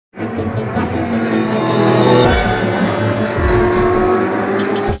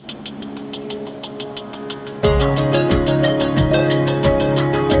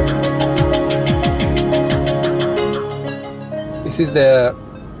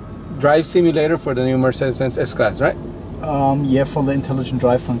drive simulator for the new Mercedes-Benz S-Class, right? Yeah, for the intelligent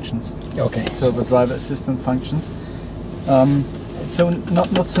drive functions. Okay. So the driver assistant functions. So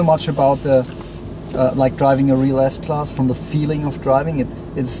not so much about the like driving a real S-Class. From the feeling of driving,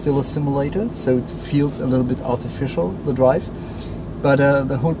 it's still a simulator, so it feels a little bit artificial, the drive. But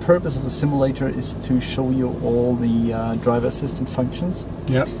the whole purpose of the simulator is to show you all the driver assistant functions.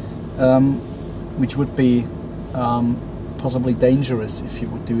 Yeah. Which would be possibly dangerous if you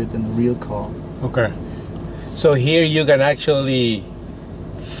would do it in a real car. Okay. So here you can actually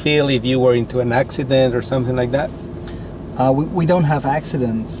feel if you were into an accident or something like that? We don't have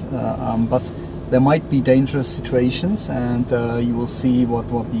accidents, but there might be dangerous situations, and you will see what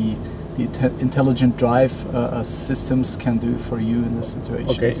the intelligent drive systems can do for you in this situation.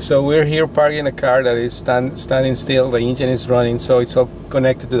 Okay, so we're here parking a car that is standing still, the engine is running, so it's all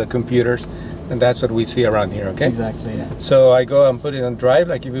connected to the computers, and that's what we see around here, okay? Exactly, yeah. So I go and put it on drive,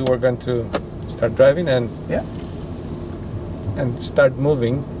 like if we were going to start driving, and yeah, and start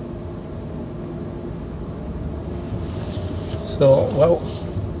moving. So, well,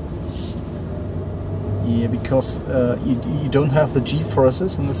 yeah, because you don't have the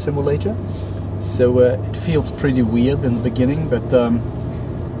G-forces in the simulator, so it feels pretty weird in the beginning, but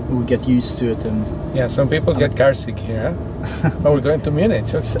we'll get used to it. And yeah, some people get car sick here, huh? Oh, we're going to Munich,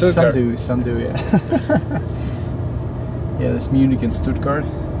 so Stuttgart. Some do, yeah. Yeah, there's Munich and Stuttgart.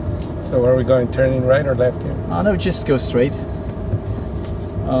 So where are we going, turning right or left here? No, just go straight.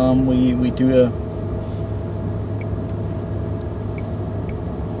 We do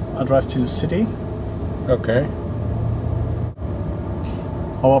a drive to the city. Okay.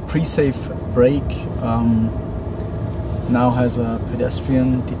 Our pre-safe brake now has a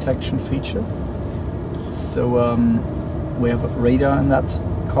pedestrian detection feature. So we have a radar in that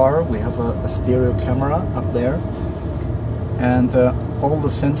car, we have a stereo camera up there, and all the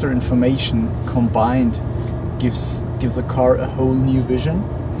sensor information combined gives the car a whole new vision.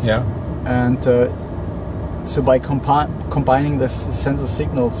 Yeah. And so by combining the sensor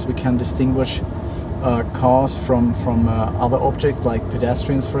signals, we can distinguish cars from other objects like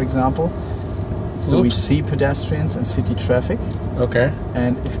pedestrians, for example. So we see pedestrians in city traffic. Okay.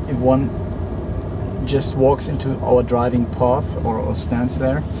 And if one just walks into our driving path or stands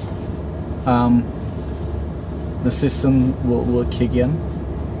there, the system will kick in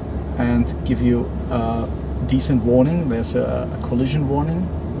and give you a decent warning. There's a collision warning,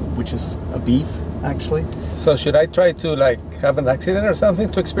 which is a beep actually. So should I try to like have an accident or something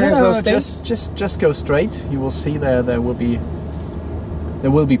to experience those things? Just go straight. You will see there will be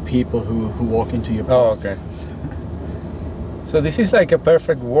people who walk into your path. Oh, okay. So this is like a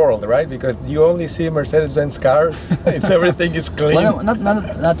perfect world, right? Because you only see Mercedes-Benz cars. Everything is clean. Well,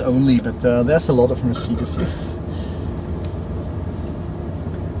 not only, but there's a lot of Mercedeses.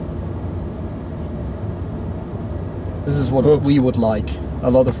 This is what we would like. A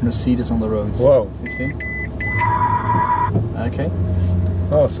lot of Mercedes on the roads. Wow. You see? Okay.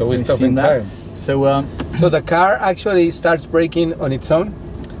 Oh, so we stop in time. So, so the car actually starts braking on its own?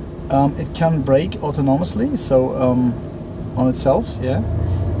 It can brake autonomously, so on itself, yeah.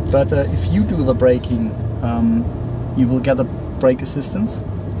 But if you do the braking, you will get a brake assistance.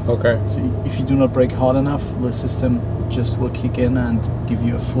 Okay. So if you do not brake hard enough, the system just will kick in and give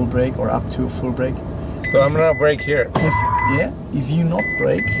you a full brake or up to a full brake. So I'm gonna brake here. If you not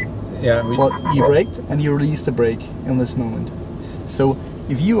brake, yeah. You braked and you release the brake in this moment. So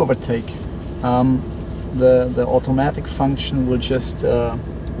if you overtake, the automatic function will just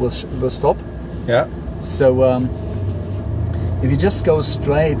will stop. Yeah. So if you just go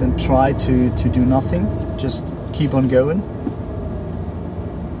straight and try to do nothing, just keep on going.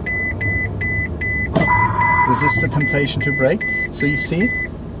 Resist the temptation to brake. So you see,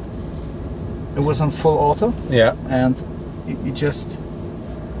 it was on full auto. Yeah. And it just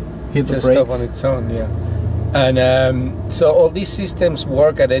hit the brakes. Just stop on its own, yeah. And so all these systems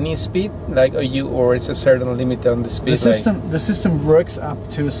work at any speed, like or it's a certain limit on the speed? The system works up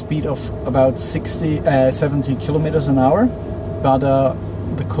to a speed of about 70 kilometers an hour, but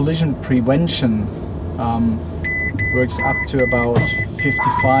the collision prevention works up to about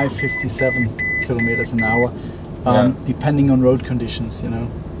 55, 57 kilometers an hour, depending on road conditions, you know.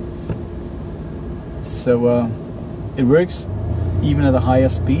 So it works even at a higher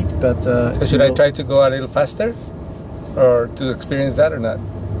speed, but so should I try to go a little faster or to experience that or not?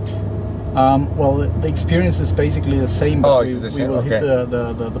 Well, the experience is basically the same, but we will hit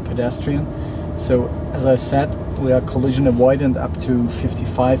the pedestrian. So as I said, we are collision avoidant up to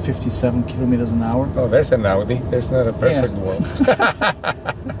 55, 57 kilometers an hour. Oh, there's an Audi. There's not a perfect world.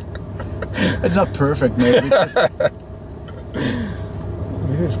 It's not perfect, maybe.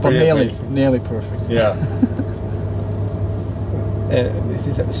 This It's but pretty amazing. nearly perfect. Yeah. And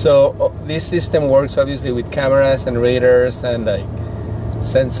this system works obviously with cameras and radars and like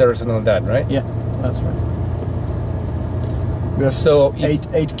sensors and all that, right? Yeah, that's right. We have So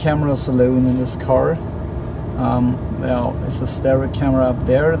eight cameras alone in this car. There is a stereo camera up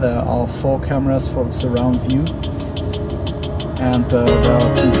there. There are 4 cameras for the surround view, and there are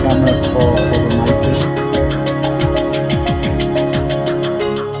 2 cameras for